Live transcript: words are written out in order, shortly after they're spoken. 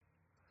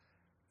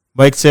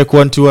Mic check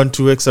 1 2 1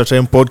 2 extra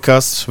time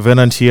podcast.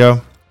 Venant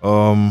here.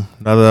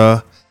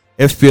 Another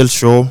FPL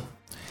show,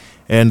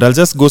 and I'll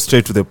just go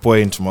straight to the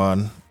point,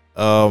 man.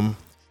 Your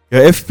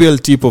FPL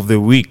tip of the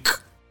week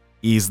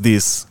is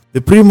this: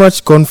 the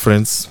pre-match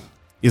conference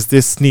is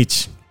this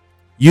snitch.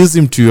 Use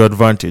him to your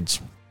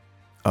advantage.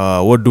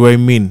 What do I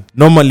mean?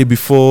 Normally,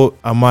 before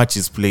a match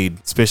is played,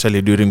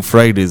 especially during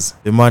Fridays,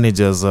 the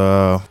managers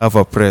have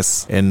a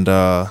press and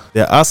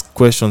they ask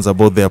questions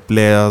about their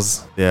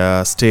players,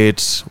 their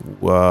state,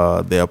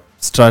 their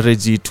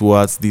strategy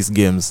towards these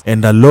games.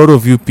 And a lot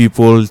of you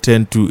people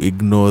tend to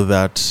ignore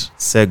that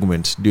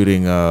segment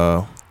during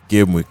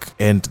game week.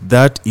 And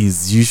that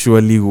is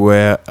usually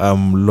where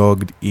I'm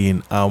logged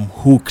in. I'm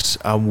hooked.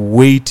 I'm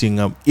waiting.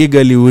 I'm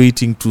eagerly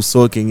waiting to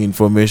soak in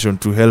information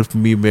to help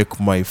me make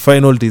my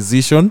final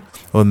decision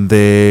on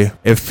the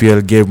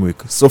FPL game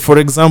week. So, for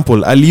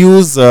example, I'll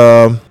use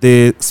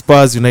the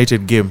Spurs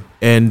United game.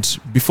 And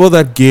before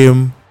that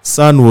game,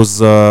 Son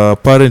was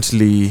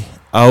apparently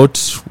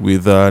out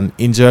with an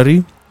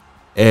injury.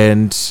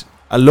 And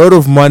a lot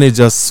of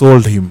managers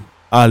sold him.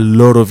 A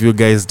lot of you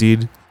guys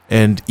did.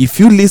 And if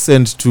you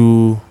listened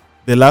to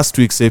the last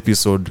week's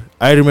episode,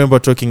 I remember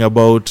talking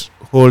about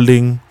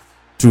holding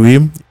to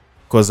him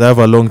because I have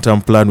a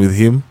long-term plan with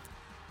him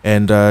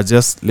and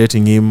just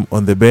letting him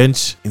on the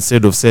bench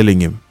instead of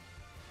selling him.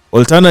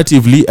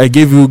 Alternatively, I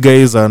gave you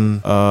guys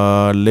James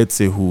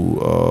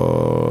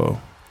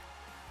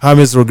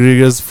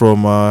Rodriguez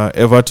from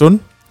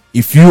Everton.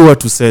 If you were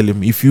to sell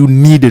him, if you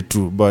needed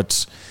to,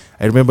 but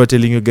I remember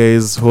telling you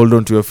guys, hold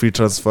on to your free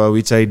transfer,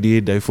 which I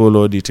did. I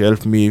followed. It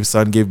helped me.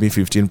 Son gave me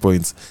 15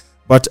 points.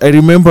 But I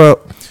remember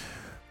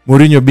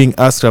Mourinho being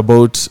asked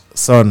about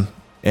Son,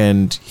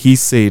 and he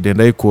said,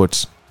 and I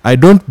quote, "I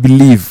don't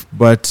believe,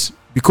 but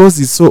because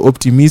he's so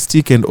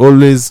optimistic and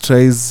always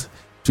tries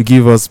to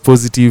give us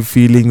positive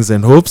feelings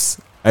and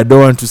hopes, I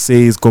don't want to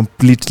say he's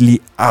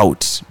completely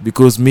out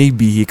because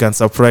maybe he can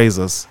surprise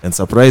us." And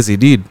surprise he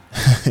did.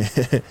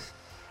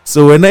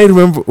 So when I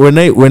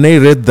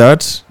read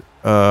that,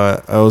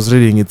 I was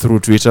reading it through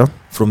Twitter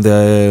from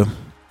the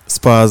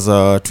Spurs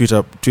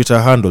Twitter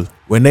handle.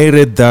 When I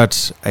read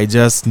that, I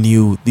just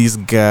knew this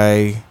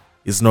guy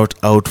is not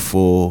out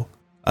for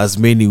as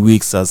many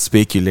weeks as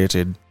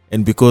speculated.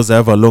 And because I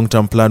have a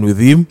long-term plan with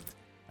him,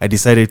 I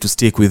decided to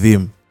stick with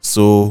him.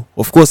 So,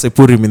 of course, I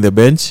put him in the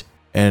bench.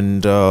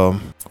 And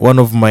one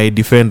of my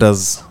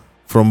defenders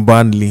from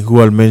Burnley,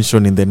 who I'll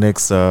mention in the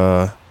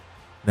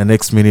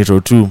next minute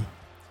or two,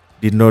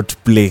 did not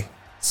play.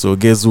 So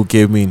guess who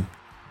came in?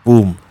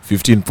 Boom,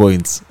 15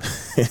 points.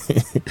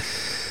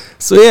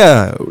 So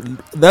yeah,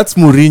 that's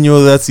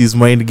Mourinho, that's his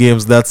mind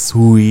games, that's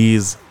who he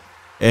is.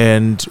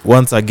 And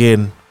once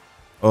again,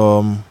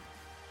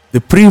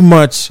 the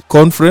pre-match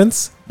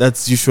conference,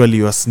 that's usually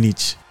your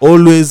snitch.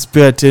 Always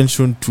pay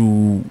attention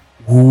to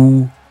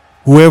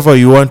whoever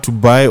you want to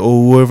buy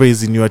or whoever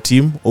is in your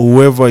team or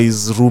whoever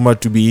is rumored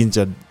to be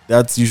injured.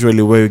 That's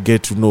usually where you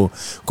get to know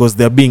because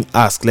they're being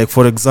asked. Like,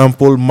 for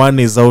example, Mane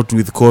is out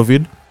with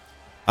COVID.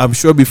 I'm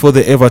sure before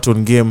the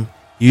Everton game,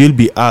 he will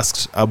be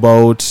asked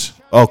about,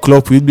 or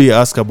Klopp will be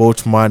asked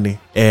about Mane.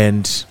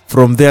 And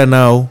from there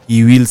now,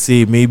 he will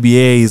say maybe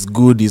he's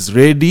good, he's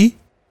ready,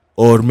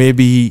 or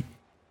maybe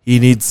he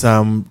needs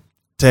some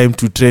time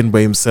to train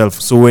by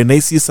himself. So when I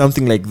see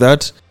something like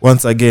that,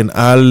 once again,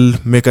 I'll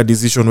make a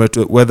decision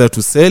whether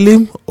to sell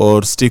him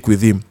or stick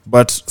with him.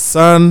 But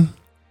Son,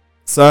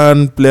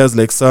 players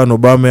like Son,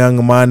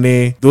 Aubameyang,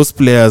 Mane, those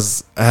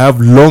players, I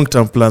have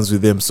long-term plans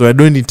with them. So I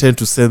don't intend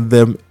to send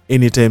them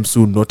anytime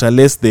soon, not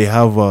unless they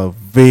have a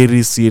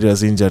very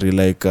serious injury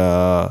like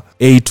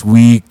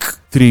 8-week,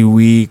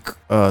 3-week,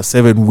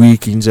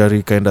 7-week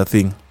injury kind of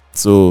thing.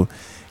 So,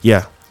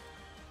 yeah.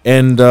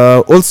 And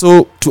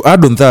also, to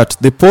add on that,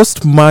 the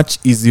post-match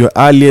is your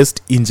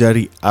earliest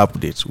injury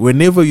update.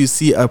 Whenever you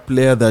see a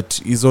player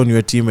that is on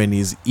your team and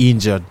is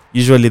injured,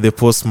 usually the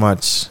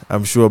post-match,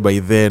 I'm sure by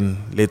then,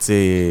 let's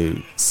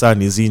say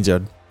Son is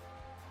injured,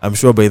 I'm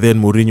sure by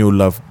then Mourinho will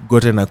have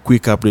gotten a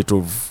quick update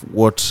of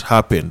what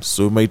happened.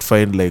 So you might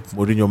find like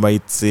Mourinho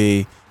might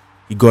say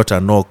he got a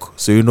knock.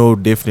 So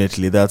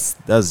definitely that's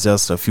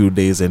just a few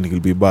days and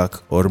he'll be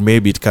back. Or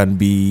maybe it can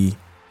be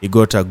he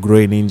got a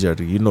groin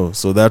injury,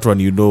 So that one,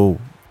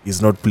 he's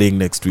not playing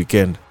next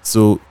weekend.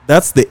 So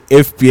that's the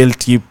FPL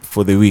tip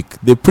for the week.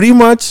 The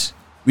pre-match,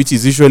 which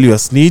is usually a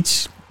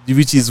snitch,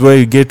 which is where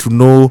you get to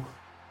know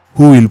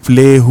who will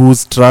play,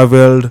 who's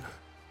traveled,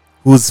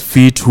 who's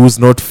fit, who's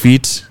not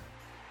fit.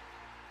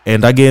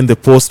 And again, the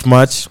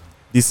post-match,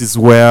 this is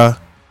where,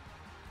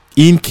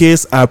 in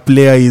case a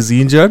player is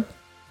injured,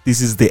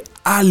 this is the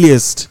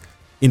earliest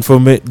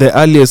injury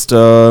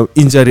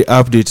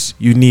update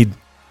you need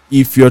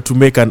if you're to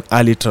make an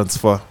early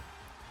transfer.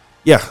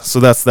 Yeah,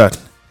 so that's that.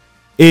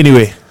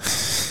 Anyway,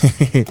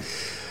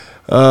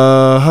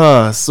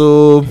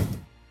 so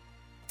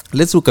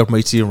let's look at my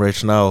team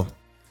right now.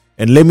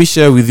 And let me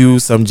share with you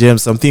some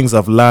gems, some things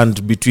I've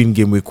learned between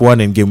game week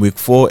 1 and game week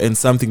 4, and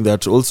something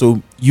that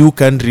also you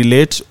can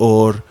relate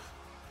or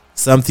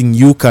something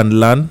you can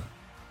learn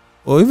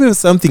or even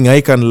something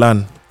I can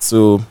learn.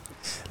 So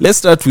let's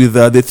start with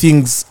the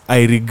things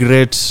I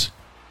regret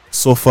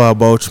so far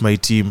about my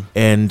team.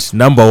 And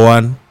number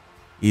one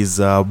is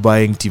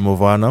buying Timo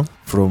Werner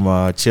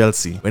from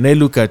Chelsea. When I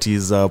look at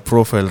his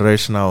profile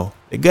right now,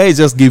 the guy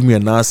just gave me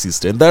an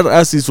assist, and that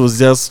assist was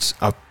just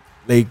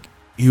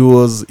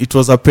it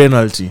was a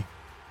penalty,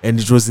 and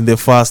it was in the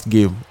first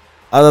game.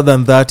 Other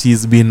than that,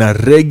 he's been a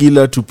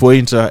regular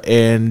 2-pointer,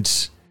 and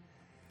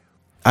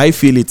I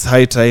feel it's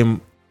high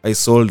time I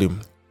sold him.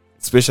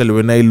 Especially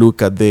when I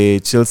look at the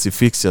Chelsea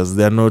fixtures,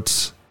 they are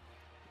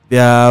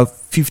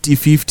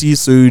 50-50,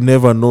 so you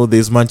never know.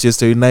 There's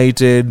Manchester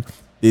United,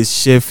 there's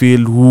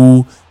Sheffield,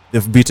 who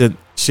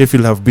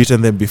Sheffield have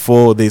beaten them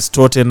before. There's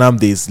Tottenham,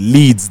 there's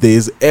Leeds,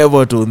 there's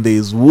Everton,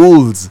 there's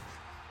Wolves.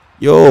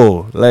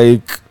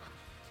 Team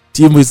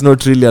is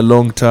not really a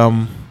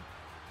long-term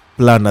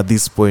plan at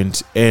this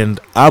point, and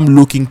I'm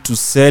looking to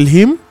sell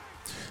him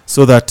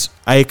so that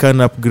I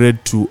can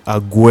upgrade to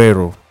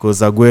Aguero,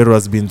 because Aguero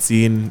has been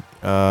seen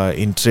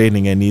in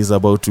training and he's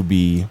about to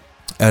be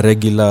a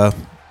regular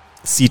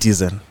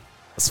citizen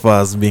as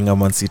far as being a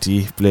Man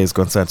City player is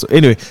concerned. So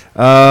anyway,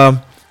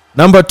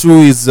 number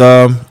two is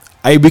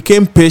I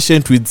became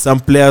patient with some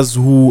players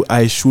who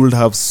I should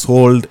have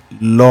sold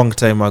long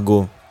time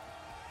ago.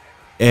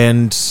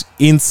 And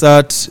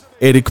insert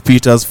Eric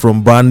Peters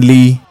from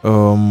Burnley,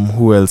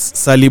 who else?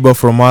 Saliba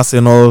from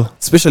Arsenal.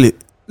 Especially,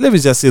 let me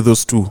just say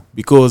those two,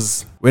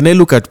 because when I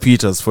look at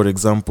Peters, for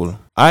example,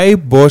 I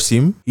bought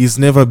him. He's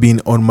never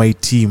been on my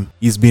team.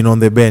 He's been on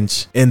the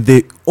bench. And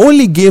the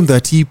only game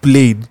that he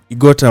played, he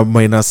got a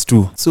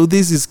 -2. So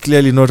this is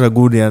clearly not a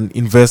good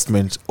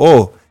investment.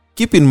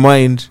 Keep in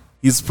mind,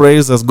 his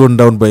price has gone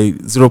down by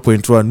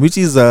 0.1, which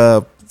is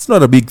it's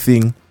not a big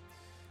thing.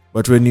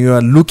 But when you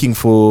are looking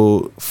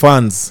for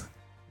funds,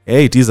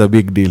 it is a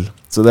big deal.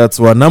 So that's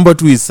one. Number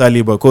two is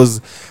Saliba, because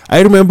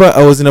I remember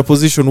I was in a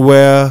position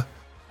where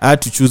I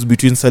had to choose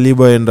between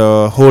Saliba and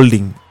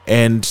Holding.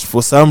 And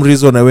for some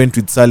reason, I went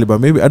with Saliba.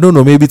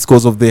 Maybe it's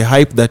because of the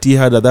hype that he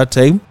had at that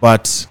time.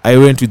 But I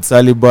went with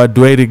Saliba.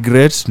 Do I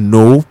regret?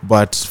 No.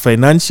 But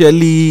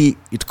financially,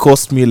 it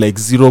cost me like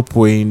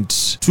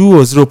 0.2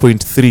 or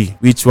 0.3,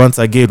 which once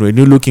again, when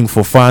you're looking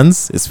for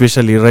funds,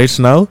 especially right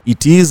now,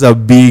 it is a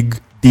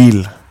big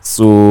deal.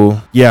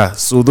 So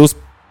those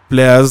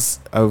players,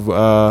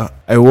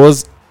 I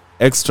was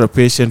extra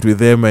patient with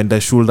them, and I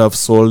should have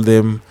sold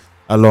them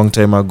a long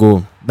time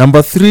ago.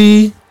 Number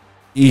three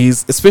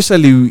is,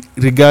 especially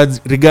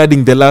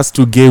regarding the last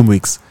 2 game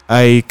weeks,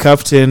 I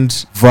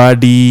captained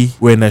Vardy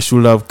when I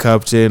should have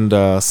captained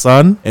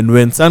Son. And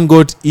when Son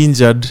got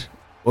injured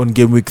on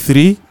game week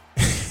 3,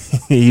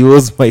 he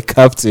was my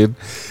captain,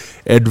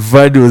 and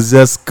Vardy was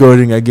just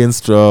scoring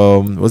against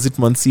was it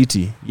Man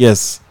City?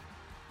 Yes.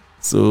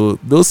 So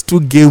those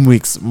 2 game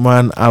weeks,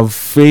 man, I've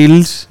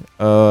failed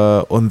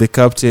on the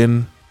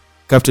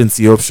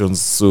captaincy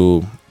options.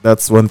 So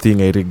that's one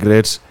thing I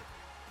regret.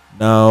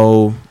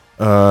 Now,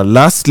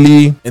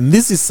 lastly, and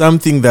this is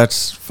something that,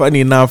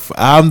 funny enough,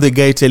 I'm the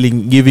guy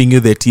giving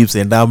you the tips,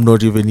 and I'm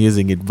not even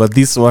using it. But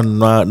this one,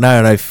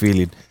 now I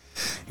feel it.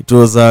 It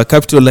was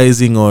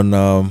capitalizing on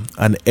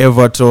an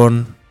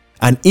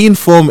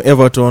in-form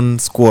Everton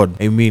squad.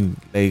 I mean,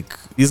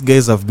 these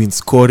guys have been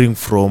scoring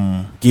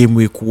from game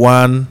week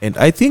 1, and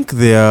I think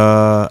they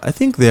are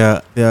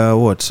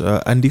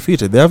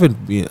undefeated. They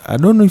haven't been. I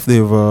don't know if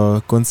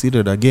they've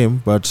conceded a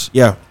game, but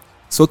yeah.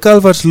 So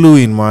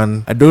Calvert-Lewin,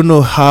 man, I don't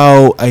know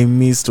how I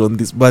missed on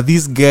this, but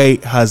this guy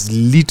has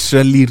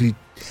literally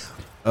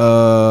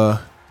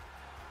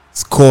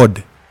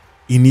scored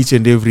in each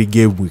and every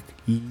game week.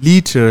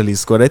 Literally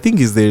scored. I think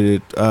he's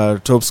the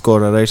top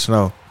scorer right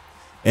now.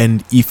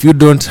 And if you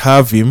don't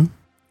have him,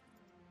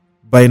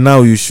 by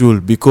now you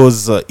should,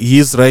 because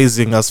he's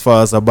rising as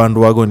far as a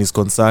bandwagon is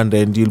concerned,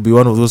 and you'll be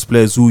one of those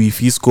players who, if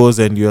he scores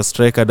and your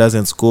striker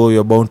doesn't score,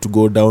 you're bound to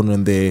go down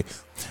on the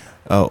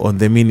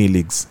mini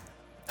leagues.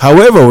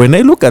 However, when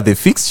I look at the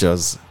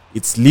fixtures,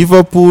 it's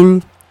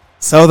Liverpool,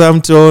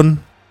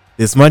 Southampton,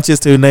 there's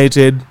Manchester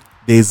United,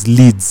 there's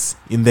Leeds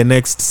in the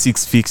next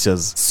 6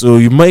 fixtures. So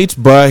you might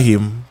buy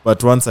him,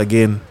 but once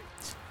again,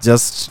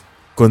 just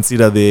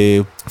consider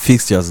the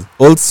fixtures.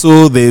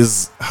 Also,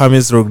 there's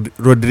James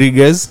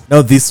Rodriguez.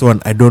 Now this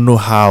one, I don't know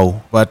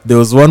how, but there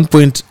was one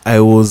point I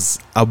was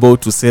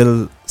about to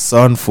sell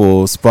Son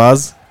for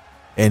Spurs,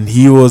 and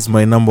he was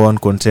my number 1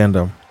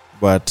 contender.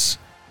 But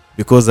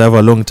because I have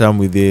a long term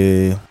with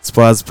the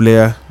Spurs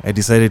player, I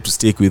decided to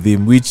stick with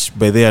him, which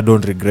by there I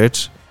don't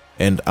regret.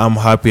 And I'm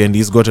happy, and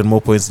he's gotten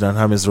more points than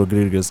James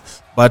Rodriguez.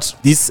 But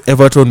this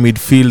Everton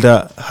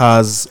midfielder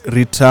has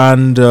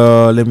returned,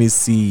 let me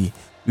see,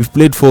 we've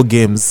played 4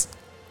 games.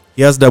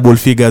 He has double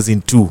figures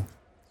in 2.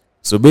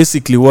 So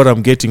basically what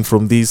I'm getting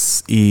from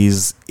this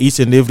is each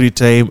and every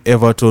time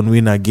Everton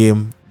win a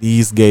game,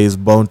 this guy is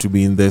bound to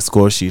be in the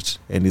score sheet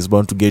and is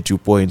bound to get you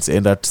points.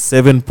 And at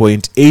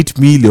 7.8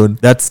 million,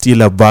 that's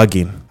still a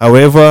bargain.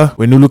 However,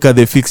 when you look at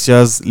the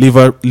fixtures,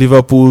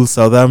 Liverpool,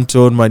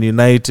 Southampton, Man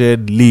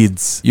United,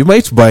 Leeds, you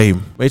might buy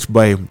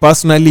him.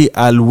 Personally,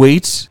 I'll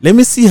wait. Let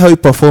me see how he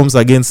performs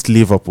against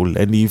Liverpool.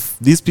 And if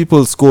these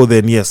people score,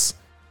 then yes,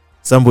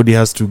 somebody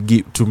has to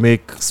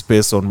make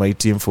space on my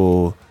team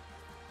for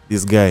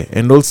this guy.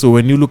 And also,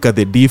 when you look at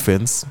the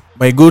defense,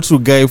 my go-to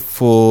guy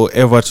for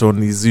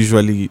Everton is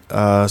usually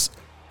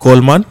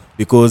Coleman,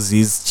 because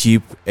he's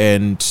cheap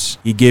and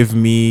he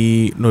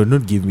he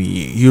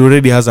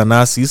already has an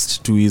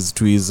assist to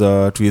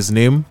his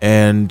name,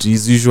 and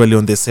he's usually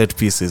on the set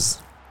pieces.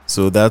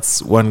 So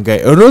that's one guy.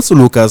 And also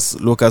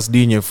Lucas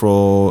Digne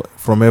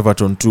from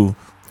Everton too.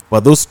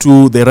 But those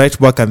two, the right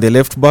back and the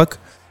left back,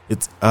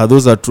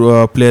 those are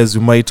two players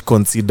you might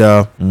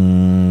consider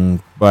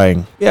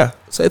buying. Yeah,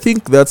 so I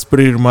think that's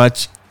pretty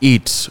much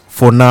it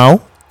for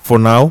now.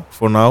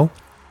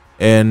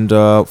 And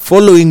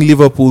following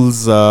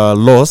Liverpool's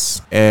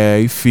loss,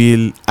 I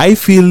feel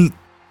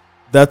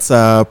that's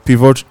a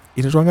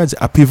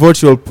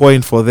pivotal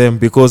point for them,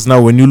 because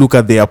now when you look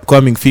at the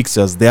upcoming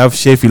fixtures, they have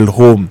Sheffield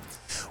home,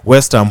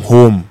 West Ham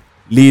home,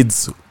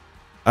 Leeds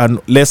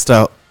and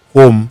Leicester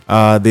home.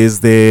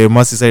 There's the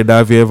Merseyside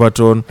derby,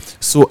 Everton.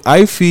 So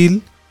I feel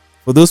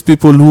for those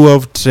people who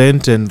have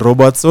Trent and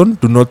Robertson,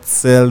 do not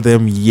sell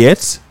them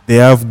yet. They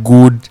have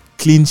good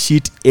clean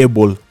sheet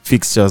able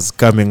fixtures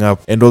coming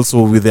up, and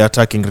also with the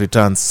attacking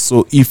returns.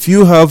 So if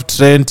you have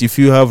Trent, if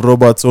you have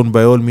Robertson,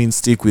 by all means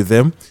stick with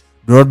them.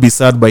 Do not be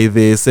sad by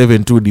the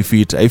 7-2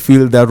 defeat. I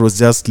feel that was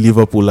just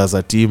Liverpool as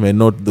a team and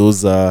not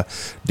those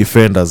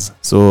defenders.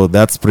 So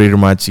that's pretty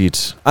much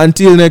it.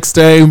 Until next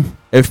time,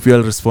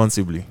 FPL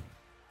responsibly.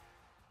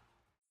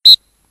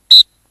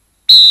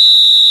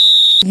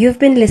 You've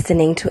been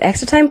listening to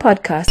Extra Time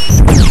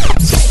Podcast.